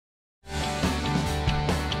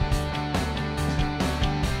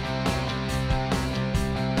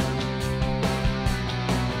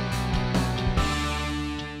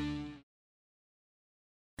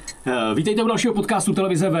Vítejte u dalšího podcastu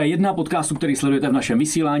Televize V1, podcastu, který sledujete v našem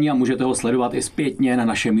vysílání a můžete ho sledovat i zpětně na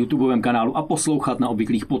našem YouTubeovém kanálu a poslouchat na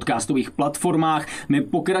obvyklých podcastových platformách. My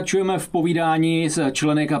pokračujeme v povídání s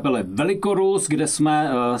členy kapely Velikorus, kde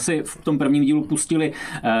jsme si v tom prvním dílu pustili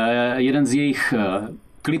jeden z jejich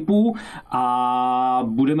klipů a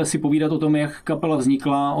budeme si povídat o tom, jak kapela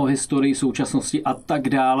vznikla, o historii, současnosti a tak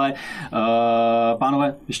dále.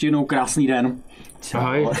 Pánové, ještě jednou krásný den.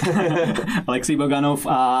 Ahoj. Alexej Boganov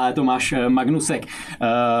a Tomáš Magnusek.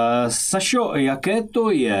 Sašo, jaké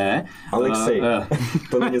to je? Alexej,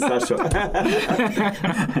 to není Sašo.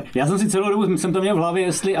 Já jsem si celou dobu jsem to měl v hlavě,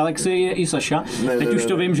 jestli Alexej je i Saša. Teď už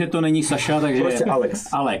to vím, že to není Saša, takže... Prostě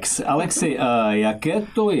Alex. Alexi, jaké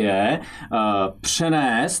to je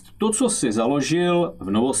přenést to, co jsi založil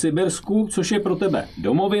v Novosibirsku, což je pro tebe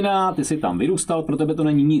domovina, ty jsi tam vyrůstal, pro tebe to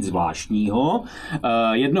není nic zvláštního.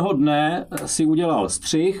 Jednoho dne si udělal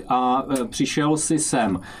střih a přišel si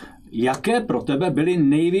sem. Jaké pro tebe byly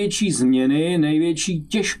největší změny, největší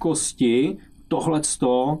těžkosti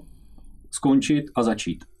tohleto skončit a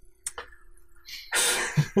začít?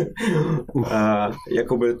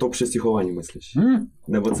 Jakoby to přestěhování, myslíš?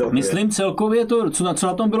 Nebo celkově? Myslím celkově to, co na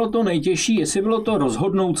tom bylo to nejtěžší, jestli bylo to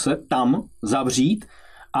rozhodnout se tam zavřít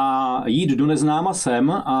a jít do neznáma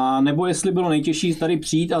sem, a nebo jestli bylo nejtěžší tady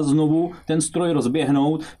přijít a znovu ten stroj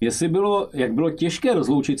rozběhnout, jak bylo těžké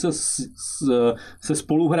rozloučit se se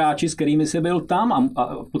spoluhráči, s kterými jsi byl tam a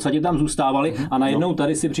v podstatě tam zůstávali a najednou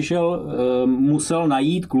tady si musel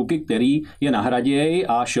najít kluky, který je nahraděj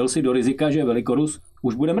a šel si do rizika, že Velikorus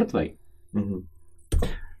už bude mrtvej.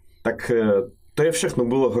 Tak to je všechno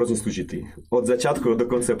bylo hrozně složitý. Od začátku do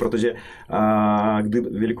konce, protože kdy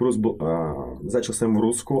Velikorus začal jsem v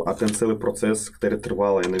Rusku a ten celý proces, který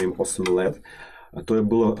trval, já nevím, 8 let, to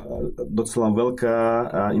bylo docela velká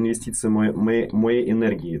investice mojej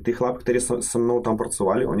energii. Ty chlap, kteří se mnou tam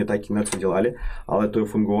pracovali, oni taky něco dělali, ale to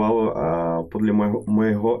fungovalo podle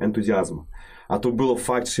mojego entuziasmu. A to bylo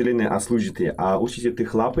fakt šílené a složité. A určitě ty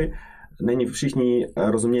chlapy není všichni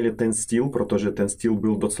rozuměli ten styl, protože ten styl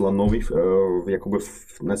byl docela nový jakoby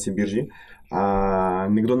na Sibiři a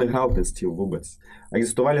nikdo nehrál ten styl vůbec.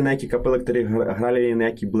 Existovali nějaké kapely, které hráli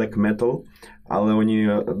nějaký black metal, ale oni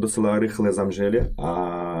docela rychle zamřeli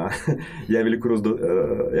a já Velikorus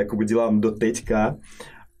jakoby dělám do teďka.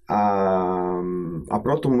 A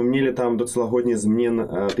proto мы měli tam docela hodně změn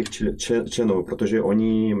těch členů, protože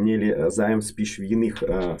oni měli zájem spíš v jiných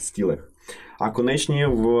stylech. A konečně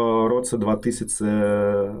v roce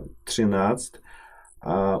 2013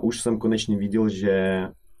 už jsem konečně viděl, že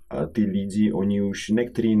ty lidi, oni už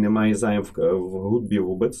někteří nemají zájem v hudbě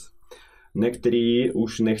vůbec. Někteří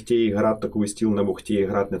už nechtějí hrát takový styl, nebo chtějí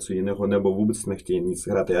hrát něco jiného, nebo vůbec nechtějí nic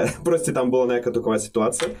hrát. Prostě tam byla nějaká taková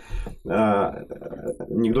situace,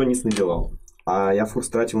 nikdo nic nedělal. A já furt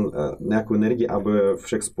ztratil nějakou energii, aby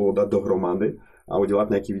všech spolu dát dohromady a udělat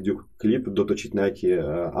nějaký videoklip, dotočit nějaký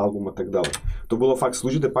album a tak dále. To bylo fakt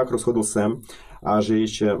složité, pak rozhodl jsem, a že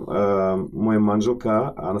ještě moje manželka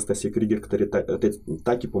Anastasia Krieger, která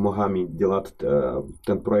taky pomáhá mi dělat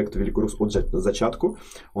ten projekt Velikorus od začátku.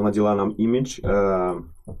 Ona dělá nám image,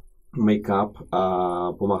 make-up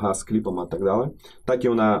a pomáhá s klipem a tak dále. Taky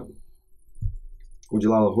ona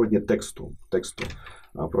udělala hodně textu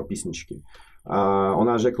pro písničky. A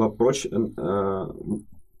ona řekla, proč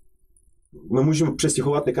my můžeme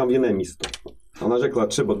přestěhovat někam v jiné místo. Ona řekla,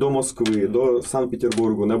 třeba do Moskvy, do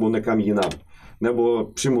Sankt-Peterburgu, nebo někam jinam, nebo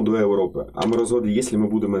přímo do Evropy. A my rozhodli, jestli my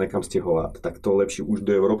budeme někam stěhovat, tak to lepší už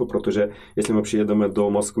do Evropy, protože jestli my přijedeme do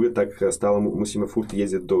Moskvy, tak stále musíme furt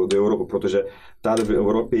jezdit do Evropy, protože tady v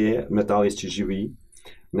Evropě metal ještě živý,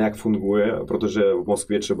 nějak funguje, protože v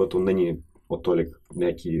Moskvě třeba to není o tolik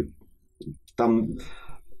nějaký, tam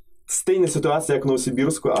stejná situace jak v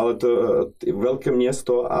Novosibirsku, ale to je velké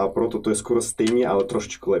město a proto to je skoro stejně, ale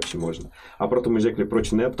trošičku lepší možná. A proto my řekli,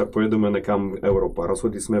 proč ne, tak pojedeme někam v Evropu.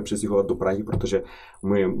 Rozhodli jsme přestěhovat do Prahy, protože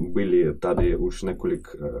my byli tady už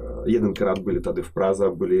jedenkrát byli tady v Praze,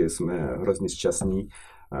 byli jsme hrozně šťastní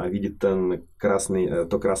vidět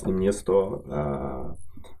to krásné město,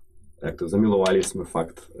 jak to zamilovali jsme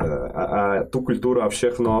fakt. A tu kulturu a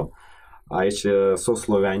všechno, a ještě jsou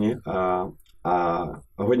Slováni, a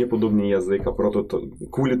hodně podobný jazyk, a proto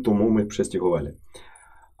kvůli tomu my přestěhovali.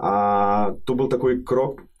 A to byl takový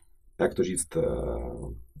krok, jak to říct,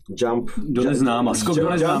 skok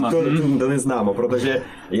do neznáma, protože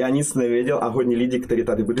já nic nevěděl a hodně lidí, kteří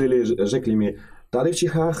tady byli, řekli mi, tady v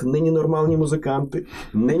Čechách není normální muzikanty,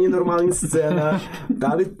 není normální scéna,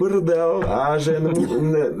 tady prdel a že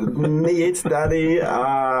nejeď tady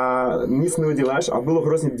a nic neuděláš, a bylo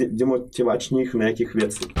hrozně demotivačních nějakých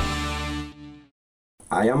věcí.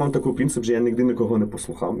 A já mám takový princip, že já nikdy nikoho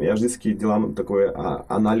neposlouchám. Já vždycky dělám takové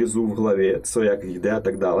analýzu v hlavě, co jak jde a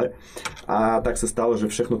tak dále. A tak se stalo, že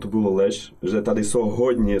všechno to bylo lež, že tady jsou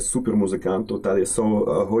hodně super muzikantů, tady jsou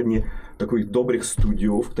hodně takových dobrých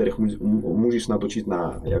studiů, v kterých můžeš natočit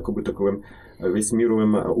na jakoby takovém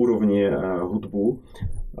vesmírovém úrovni hudbu.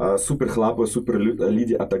 Super chlapy, super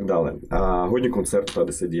lidi a tak dále. A hodně koncertů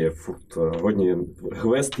tady se děje, furt hodně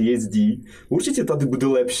hvězd jezdí. Určitě tady bude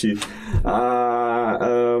lepší.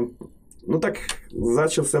 No tak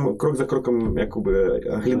začal jsem krok za krokem jakoby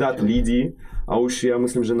hledat lidi a už já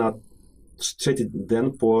myslím, že na třetí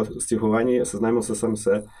den po stěhování seznámil jsem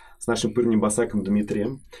se s naším prvním basákem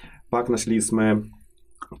Dmitrijem. Pak našli jsme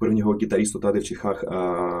prvního kytaristu tady v Čechách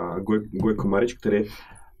Gojko Marič, který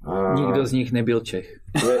Nikdo z nich nebyl Čech.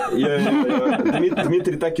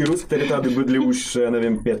 Dmitry taky Rus, který tady bydlí už,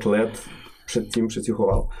 nevím, 5 let, předtím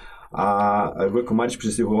přestěhoval. A Gojko Marič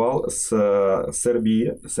přestěhoval z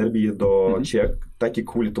Serbie do Čech, taky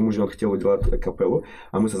kvůli tomu, že on chtěl dělat kapelu.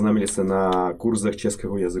 A my seznámili se na kurzech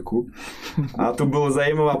českého jazyku. A to bylo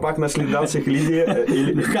zajímavé. A pak našli dalších lidí.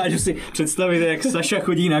 Dokážu si představit, jak Saša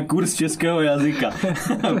chodí na kurz českého jazyka.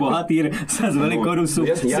 Bohatýr z Velikorusu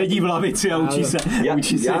sedí v lavici a učí se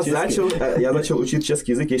česky. Já začal učit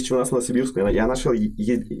český jazyk ještě u nás na Sibirsku. Já našel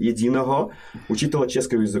jediného učitele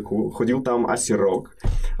českého jazyku. Chodil tam asi rok.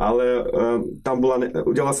 Ale tam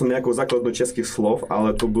udělal jsem nějakou základnu českých slov,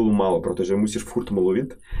 ale to bylo málo, protože musíš furt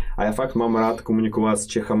mluvit. A já fakt mám rád komunikovat s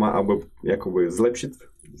Čechama, aby jakoby zlepšit.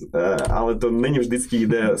 Ale to není vždycky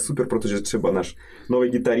jde super, protože třeba náš nový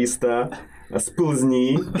gitarista z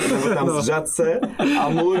Plzni, nebo tam z Žadce a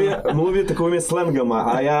mluví takovými slangama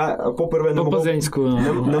a já poprvé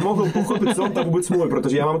nemohl pochopit, co on tam vůbec mluví,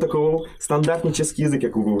 protože já mám takovou standardní český jazyk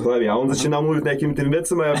jako v hlavě a on začíná mluvit nějakými těmi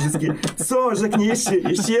věcmi a já vždycky, co, řekni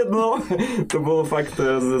ještě jedno. To bylo fakt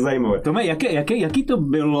zajímavé. Tome,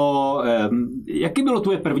 jaký bylo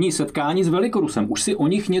tvoje první setkání s Velikorusem? Už jsi o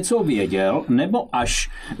nich něco věděl, nebo až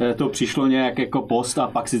to přišlo nějak jako post a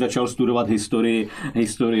pak si začal studovat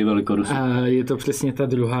historii Velikorusu? Je to přesně ta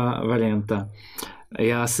druhá varianta.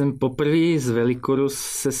 Já jsem poprvé z Velikorus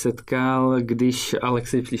se setkal, když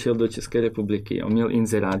Alexej přišel do České republiky. On měl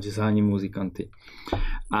inzerát, že zhání muzikanty.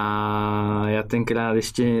 A já tenkrát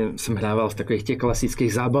ještě jsem hrával v takových těch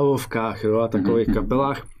klasických zábavovkách, jo, a takových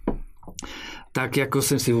kapelách. Tak jako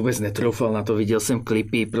jsem si vůbec netroufal na to, viděl jsem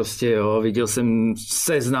klipy prostě, jo, viděl jsem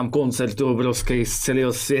seznam koncertů obrovských z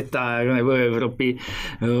celého světa nebo Evropy,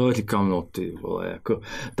 jo, říkám, no ty vole, jako,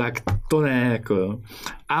 tak to ne, jako, jo.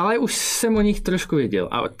 Ale už jsem o nich trošku věděl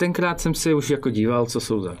a tenkrát jsem se už jako díval, co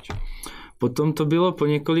jsou zač. Potom to bylo po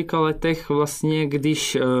několika letech vlastně,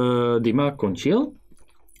 když Dima končil,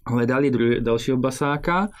 hledali dalšího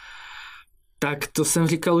basáka, tak to jsem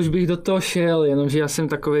říkal, už bych do toho šel, jenomže já jsem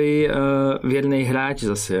takovej věrný hráč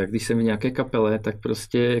zase. A když jsem v nějaké kapele, tak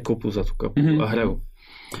prostě kopu za tu kapelu a hraju.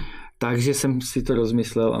 Takže jsem si to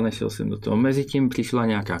rozmyslel a nešel jsem do toho. Mezitím přišla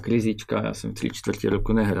nějaká krizička, já jsem 3/4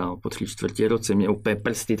 roku nehrál. Po 3/4 roce mě úplně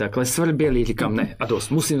prsty takhle svrběly, říkám ne a dost,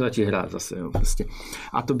 musím začít hrát zase. Jo, prostě.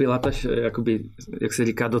 A to byla ta, jakoby, jak se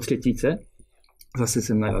říká, do třetíce. Zase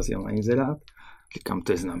jsem narazil na inzerát. Říkám,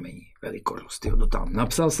 to je znamení, Velikorus, tyho to tam.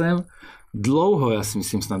 Napsal jsem dlouho, já si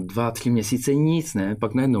myslím snad 2-3 měsíce nic, ne?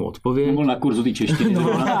 Pak najednou odpověď. Byl na kurzu ty češtiny.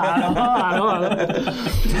 Ano.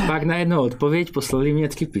 Pak najednou odpověď, poslali mě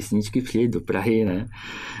 3 písničky, přijet do Prahy, ne?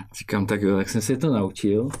 Říkám, tak jo, tak jsem se to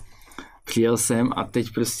naučil. Přijel jsem a teď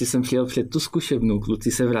prostě jsem přijel před tu zkušebnu,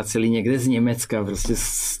 kluci se vraceli někde z Německa, prostě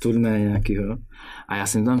z turné nějakého. A já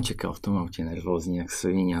jsem tam čekal v tom autě nervózní, jak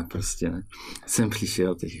svině prostě, ne. Jsem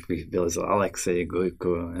přišel, teď vylezl Alexej,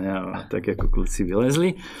 Gojko, ne, a tak jako kluci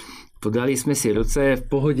vylezli. Podali jsme si ruce, v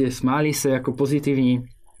pohodě, smáli se jako pozitivní.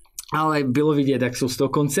 Ale bylo vidět, jak jsou z toho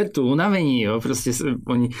koncertu unavení, jo, prostě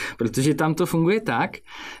oni, protože tam to funguje tak,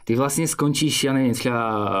 ty vlastně skončíš, já nevím,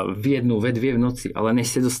 třeba v 1, ve 2 v noci, ale než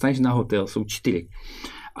se dostaneš na hotel, jsou 4.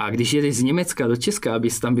 A když jedeš z Německa do Česka,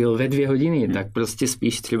 abys tam byl ve 2 hodiny, tak prostě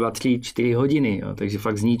spíš třeba 3-4 hodiny, jo, takže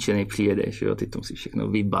fakt zničený přijedeš, jo, ty to musíš všechno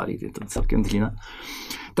vybalit, je to celkem dřina.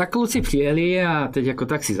 Tak kluci přijeli a teď jako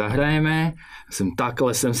tak si zahrajeme.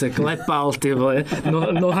 Jsem se klepal, ty vole,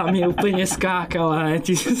 noha mě úplně skákala,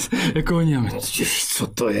 jako oni, co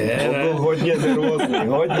to je? On byl hodně nervózní,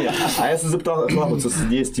 hodně. A já se zeptal chlapu, co se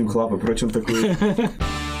děje s tím chlapem, proč on takový...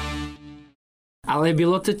 Ale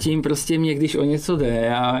bylo to tím, prostě mě, když o něco jde,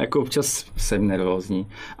 já jako občas jsem nervózní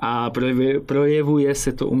a projevuje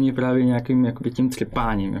se to u mě právě nějakým jakoby tím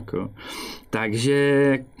třepáním. Jako.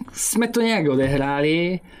 Takže jsme to nějak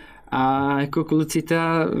odehráli A jako kluci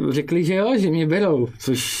teda řekli, že jo, že mě berou,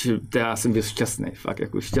 což já jsem byl šťastný, fakt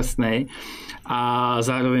jako šťastný. A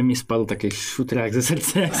zároveň mi spadl taky šutrák ze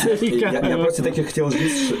srdce, jak se říká. Já prostě taky chtěl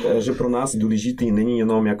říct, že pro nás důležitý není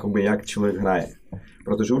jenom jakoby, jak člověk hraje.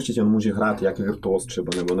 Protože určitě on může hrát jak virtuos třeba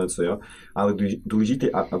nebo něco, jo. Ale důležitý,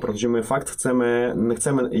 protože my fakt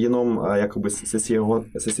nechceme jenom jakoby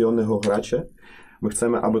sesijného hráče, my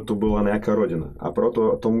chceme, aby to byla nějaká rodina. A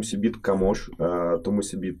proto to musí být kamoš, to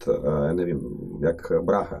musí být, nevím, jak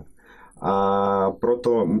brácha. A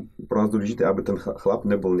proto pro nás důležité, aby ten chlap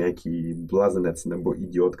nebyl nějaký blázenec nebo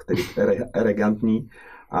idiot, který je arrogantní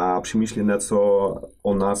a přemýšlí něco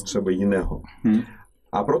o nás třeba jiného.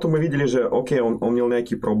 A proto my viděli, že OK, on měl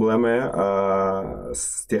nějaké problémy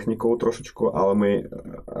s technikou trošičku, ale my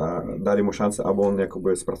dali mu šance, aby on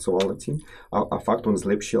jakoby zpracoval nad tím. A fakt on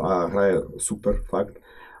zlepšil a hraje super, fakt.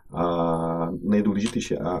 A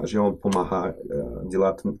nejdůležitější, že on pomáhá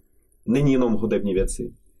dělat není jenom hudební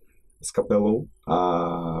věci s kapelou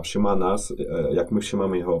a všimá nás, jak my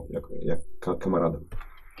všimáme jeho, jak kamaráda.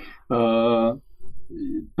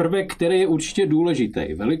 Prvek, který je určitě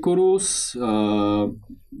důležitý. Velikorus,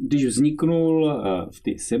 když vzniknul v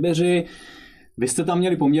té Sibiři, vy jste tam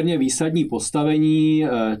měli poměrně výsadní postavení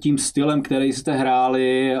tím stylem, který jste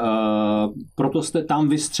hráli, proto jste tam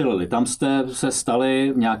vystřelili, tam jste se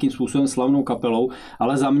stali nějakým způsobem slavnou kapelou,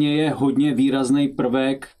 ale za mě je hodně výrazný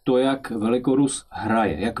prvek to, jak Velikorus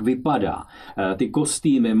hraje, jak vypadá, ty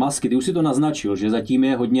kostýmy, masky, ty už si to naznačil, že zatím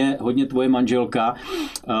je hodně tvoje manželka.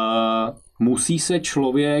 Musí se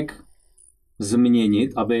člověk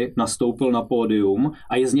změnit, aby nastoupil na pódium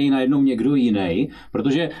a je z něj najednou někdo jiný,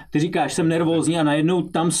 protože ty říkáš, jsem nervózní a najednou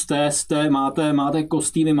tam jste, máte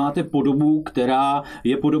kostýmy, máte podobu, která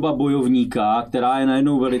je podoba bojovníka, která je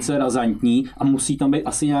najednou velice razantní a musí tam být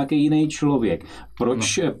asi nějaký jiný člověk.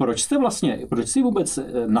 Proč jsi vůbec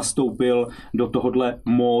nastoupil do tohohle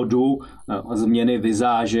módu změny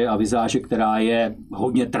vizáže a vizáže, která je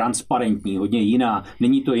hodně transparentní, hodně jiná.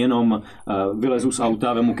 Není to jenom vylezu z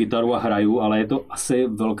auta, vemu kytaru a hraju, ale je to asi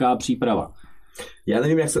velká příprava. Já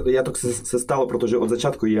nevím, jak to se stalo, protože od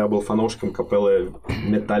začátku já byl fanouškem kapely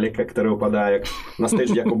Metallica, která vypadá jak na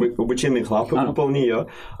stage jako obyčejný chlap, úplný, jo.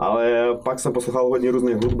 Ale pak jsem poslouchal hodně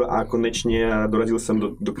různých hudby a konečně dorazil jsem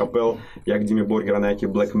do kapel, jak Dimmy Borgir, nějaký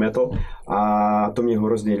black metal a to mě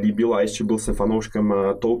hrozně líbilo a ještě byl jsem fanouškem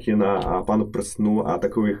Tolkiena a Pánu prstů a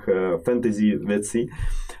takových fantasy věcí.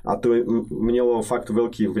 A to mělo fakt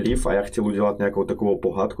velký vliv a já chtěl udělat nějakou takovou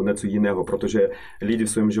pohádku, něco jiného, protože lidi v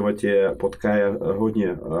svém životě potkají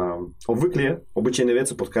hodně obvykle, obyčejné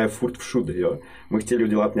věci potkají furt všude, jo. My chtěli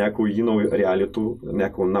udělat nějakou jinou realitu,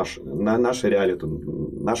 nějakou našu realitu,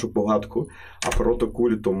 našu pohádku a proto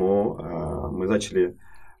kvůli tomu my začali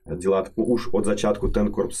dělat už od začátku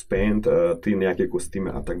ten corpse paint, ty nějaké kostýmy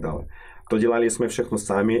a tak dále. To dělali jsme všechno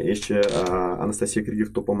sami, ještě Anastasia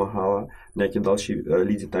Krygiv to pomáhala, nějaké další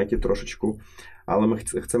lidi taky trošičku, ale my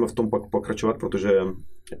chceme v tom pokračovat, protože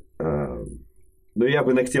no já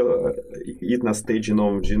bych nechtěl jít na stage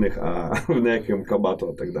jenom v džinech a v nějakém kabátu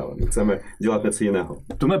a tak dále. Chceme dělat něco jiného.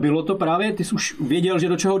 Tome, bylo to právě, ty jsi už věděl, že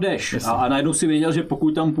do čeho jdeš a najednou si věděl, že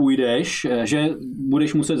pokud tam půjdeš, že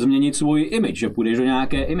budeš muset změnit svůj image, že půjdeš do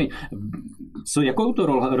nějaké image. Jakou to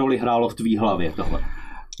roli hrálo v tvý hlavě tohle?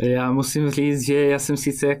 Já musím říct, že já jsem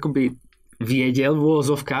sice jakoby věděl v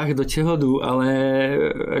uvozovkách, do čeho jdu, ale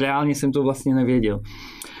reálně jsem to vlastně nevěděl.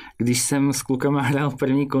 Když jsem s klukama hrál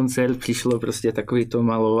první koncert, přišlo prostě takový to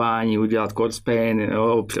malování, udělat corpse paint,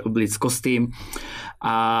 oblíct kostým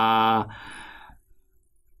a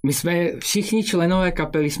my jsme všichni členové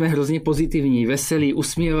kapely jsme hrozně pozitivní, veselí,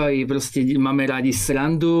 usmívají, prostě máme rádi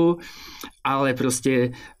srandu, ale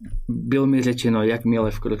prostě bylo mi řečeno,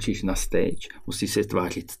 jakmile vkročíš na stage, musíš se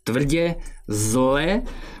tvářit tvrdě, zle,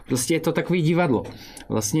 prostě je to takový divadlo.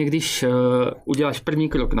 Vlastně když uděláš první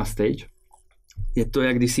krok na stage, je to,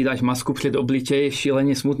 jak když si dáš masku před obličej,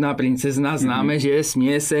 šíleně smutná princezna, známe, že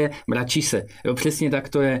směje se, mračí se. Jo, přesně tak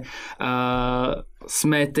to je.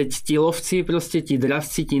 Jsme teď ti lovci, prostě ti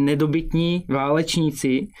dravci, ti nedobytní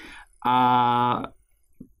válečníci a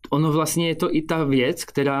ono vlastně je to i ta věc,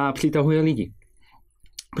 která přitahuje lidi.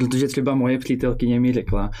 Protože třeba moje přítelkyně mi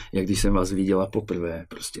řekla, jak když jsem vás viděla poprvé,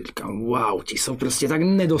 prostě říkám, wow, ti jsou prostě tak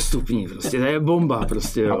nedostupní, prostě to je bomba,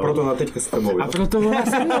 prostě jo. A proto ona teďka s tebou. A proto ona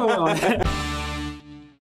se mnou,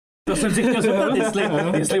 To jsem si chtěl zeptat,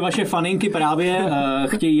 jestli vaše faninky právě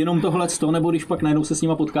chtějí jenom tohleto, nebo když pak najednou se s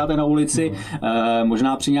nima potkáte na ulici,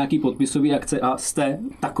 možná při nějaký podpisový akce a jste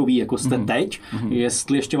takový, jako jste teď,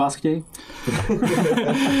 jestli ještě vás chtějí?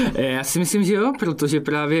 Já si myslím, že jo, protože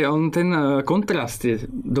právě on ten kontrast je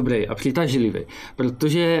dobrý a přitažlivý,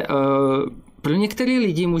 protože pro některé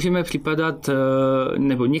lidi můžeme připadat,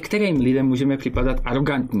 nebo některým lidem můžeme připadat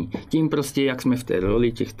arrogantní. Tím prostě, jak jsme v té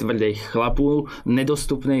roli těch tvrdých chlapů,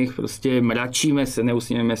 nedostupných, prostě mračíme se,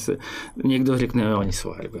 neusmějeme se. Někdo řekne, jo, oni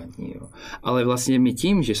jsou arrogantní. Jo. Ale vlastně my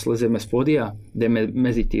tím, že slezeme z pódia, jdeme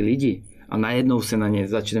mezi ty lidi a najednou se na ně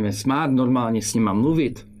začneme smát, normálně s nima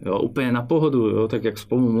mluvit, jo, úplně na pohodu, jo, tak jak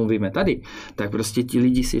spolu mluvíme tady, tak prostě ti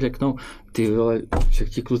lidi si řeknou, ty vole, však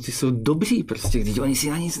ti kluci jsou dobří, prostě, když oni si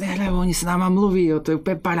na nic nehrajou, oni s náma mluví, jo, to je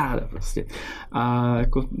úplně paráda, prostě. A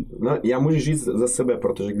jako... No, já můžu říct za sebe,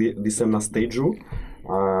 protože když jsem na stageu,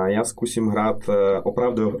 a já zkusím hrát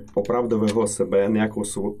opravdového sebe, nějakou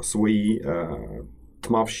svoji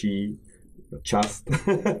tmavší část.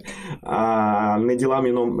 A nedělám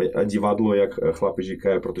jenom divadlo, jak chlapi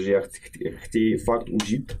říkají, protože já chtějí fakt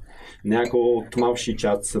užít nějakou tmavší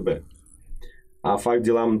část sebe. A fakt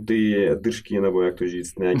dělám ty držky, nebo jak to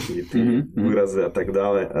říct, nějaké ty výrazy a tak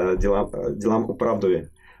dále. Dělám opravdově.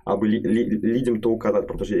 Aby lidem to ukázat,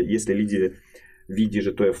 protože jestli lidi vidí,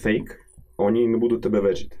 že to je fake, oni nebudou tebe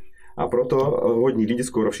věřit. A proto hodně lidí,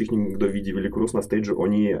 skoro všichni, kdo vidí Velikorus na stage,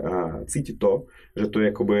 oni cítí to, že to je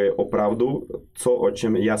jakoby opravdu, o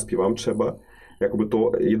čem já zpívám třeba, jakoby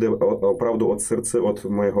to jde opravdu od srdce, od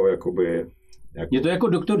mého jakoby... Je to jako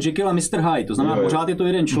Dr. Jekyll a Mr. Hyde, to znamená, pořád je to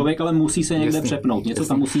jeden člověk, ale musí se někde přepnout, něco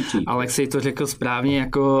tam musí přijít. Alexej to řekl správně,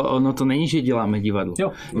 jako ono to není, že děláme divadlo.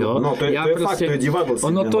 Jo. No, to je prostě, fakt, to je divadlo.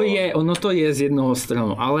 Ono to je z jednoho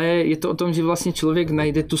stranu, ale je to o tom, že vlastně člověk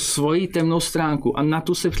najde tu svoji temnou stránku a na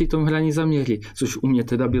tu se při tom hraní zaměří, což u mě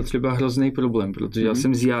teda byl třeba hrozný problém, protože já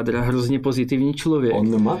jsem z jádra hrozně pozitivní člověk.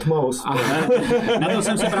 On nemá tmavost. Na to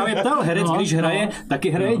jsem se právě ptal, herec, když hraje, taky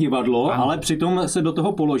hraje divadlo, ale přitom se do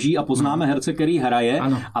toho položí a poznáme herce, který hraje,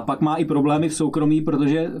 a pak má i problémy v soukromí,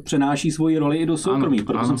 protože přenáší svoji roli i do soukromí.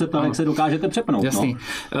 Proto jsem se ptal, jak se dokážete přepnout. Jasný.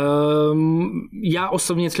 Já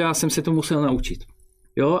osobně třeba jsem se to musel naučit.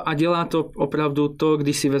 Jo, a dělá to opravdu to,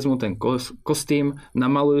 když si vezmu ten kostým,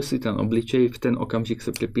 namaluju si ten obličej, v ten okamžik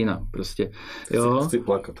se přepínám prostě. Jo. Chci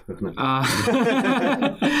plakat.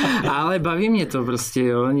 Ale baví mě to prostě,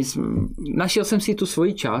 jo. Našel jsem si tu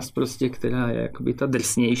svoji část prostě, která je jakoby ta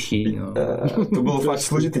drsnější. No. To bylo fakt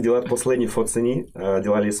složité dělat poslední focení.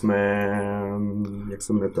 Dělali jsme, jak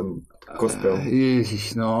se jmenuje ten kostel.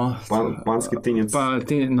 Ježiš, no. Pánský tynec.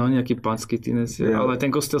 No, nějaký pánský tynec, ale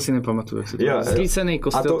ten kostel si nepamatuju. Zřícený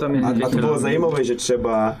kostel tam je. A to bylo zajímavé, že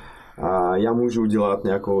třeba já můžu udělat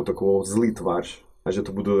nějakou takovou zlý tvář a že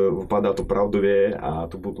to bude vypadat opravdově a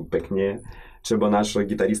to bude pěkně. Třeba náš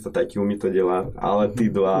gitarista taky umí to dělat, ale ty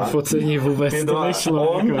dva... Focení vůbec to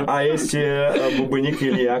nešlo. On a ještě bubeník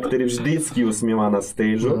Ilja, který vždycky usmívá na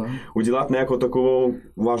stage, udělat nějakou takovou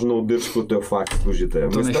vážnou držku, to je fakt složité.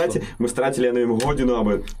 My ztratili, já nevím, hodinu,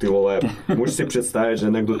 aby ty vole, můžeš si představit, že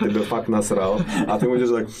někdo tebe fakt nasral a ty můžeš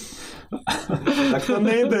tak... Tak to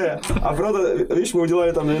nejde. A proto, víš, my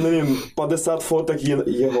udělali tam, nevím, 50 fotek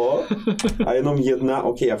jeho a jenom jedna,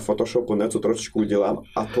 ok, já v Photoshopu něco trošičku udělám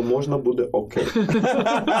a to možná bude ok.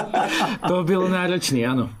 To bylo náročný,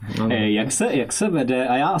 ano. Jak se vede,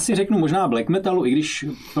 a já asi řeknu možná black metalu, i když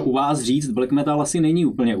u vás říct, black metal asi není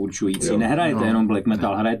úplně určující. Nehrajete jenom black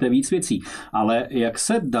metal, hrajete víc věcí. Ale jak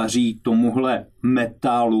se daří tomuhle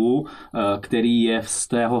metalu, který je z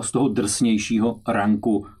toho drsnějšího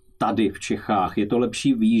ranku tady v Čechách? Je to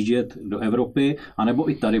lepší výjíždět do Evropy, anebo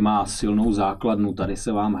i tady má silnou základnu, tady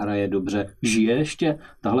se vám hraje dobře? Žije ještě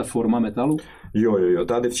tahle forma metalu? Jo,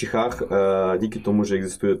 tady v Čechách díky tomu, že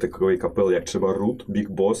existuje takový kapel, jak třeba Root, Big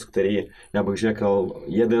Boss, který, já bych řekl,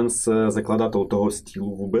 jeden z zakladatelů toho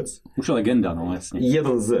stylu vůbec. Už je legenda, no jasně.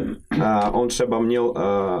 Jeden z. On třeba měl,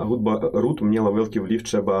 hudba Root měla velký vliv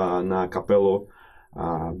třeba na kapelu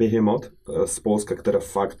Behemoth z Polska, která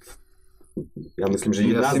fakt, já myslím, že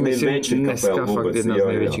jedna z největších kapel vůbec. Jedna z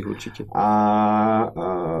největších určitě. A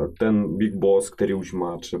ten Big Boss, který už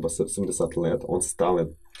má třeba 70 let, on stále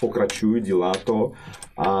pokračuje, dělá to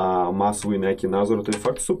a má svůj nějaký názor, to je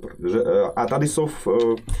fakt super. A tady jsou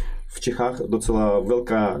v Čechách docela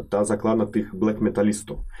velká ta základna těch black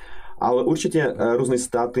metalistů. Ale určitě různé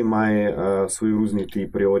státy mají svoje různé ty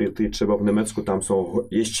priority. Třeba v Německu tam jsou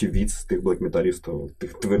ještě víc těch black metalistů,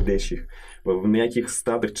 těch tvrdějších. V nějakých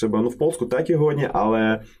státech třeba, no v Polsku taky hodně,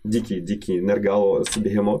 ale díky Nergalo,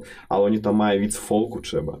 Behemoth, ale oni tam mají víc folku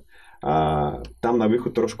třeba. A tam na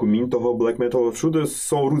východ trošku míň toho black metalu, všude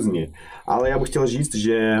jsou různě. Ale já bych chtěl říct,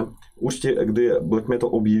 že určitě, kdy black metal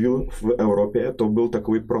objevil v Evropě, to byl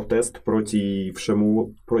takový protest proti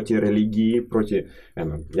všemu, proti religii, proti,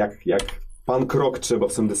 jak punk rock třeba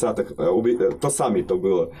v 70. To sami to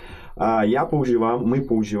bylo. A my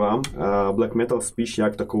používám black metal spíš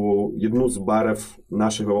jak takovou jednu z barev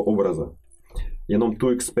našeho obrazu. jenom tu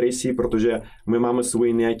expresii, protože my máme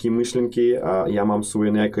svoje nějaké myšlenky a já mám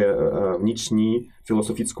svoje nějaké vnitřní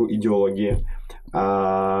filozofickou ideologii,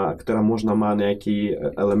 která možná má nějaké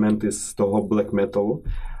elementy z toho black metalu,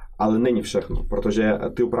 ale není všechno, protože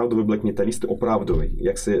ty opravdový black metalisty opravdový,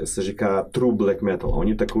 jak se říká true black metal.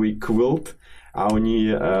 Oni takový quilt a oni,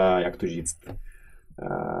 jak to říct,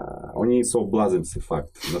 oni jsou blázenci fakt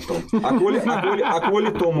na tom. A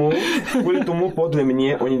kvůli tomu podle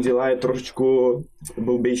mě oni dělají trošičku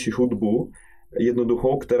blbější hudbu,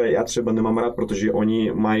 jednoduchou, které já třeba nemám rád, protože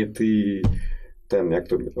oni mají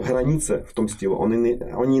hranice v tom stylu,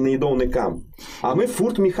 oni nejdou nikam. A my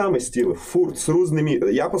furt mícháme styly, furt s různými,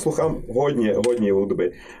 já poslouchám hodně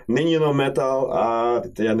hudby. Není jenom metal a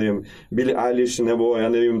já nevím, Billie Eilish, nebo já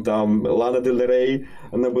nevím, tam Lana Del Rey,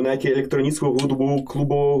 nebo nějakou elektronickou hudbu,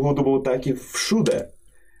 klubovou hudbu, taky všude.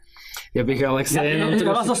 Já bych Alexe jenom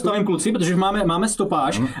já vás zastavím, kluci, protože máme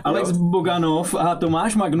stopáž. Alex Boganov a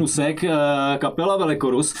Tomáš Magnusek, kapela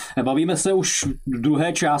Velikorus. Bavíme se už v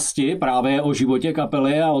druhé části právě o životě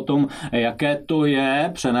kapely a o tom, jaké to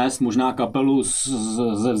je přenést možná kapelu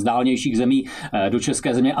ze vzdálnějších zemí do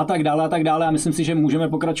české země a tak dále a tak dále. A myslím si, že můžeme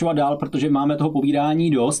pokračovat dál, protože máme toho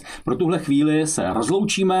povídání dost. Pro tuhle chvíli se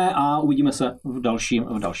rozloučíme a uvidíme se v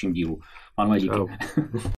dalším dílu. Pánové, díky.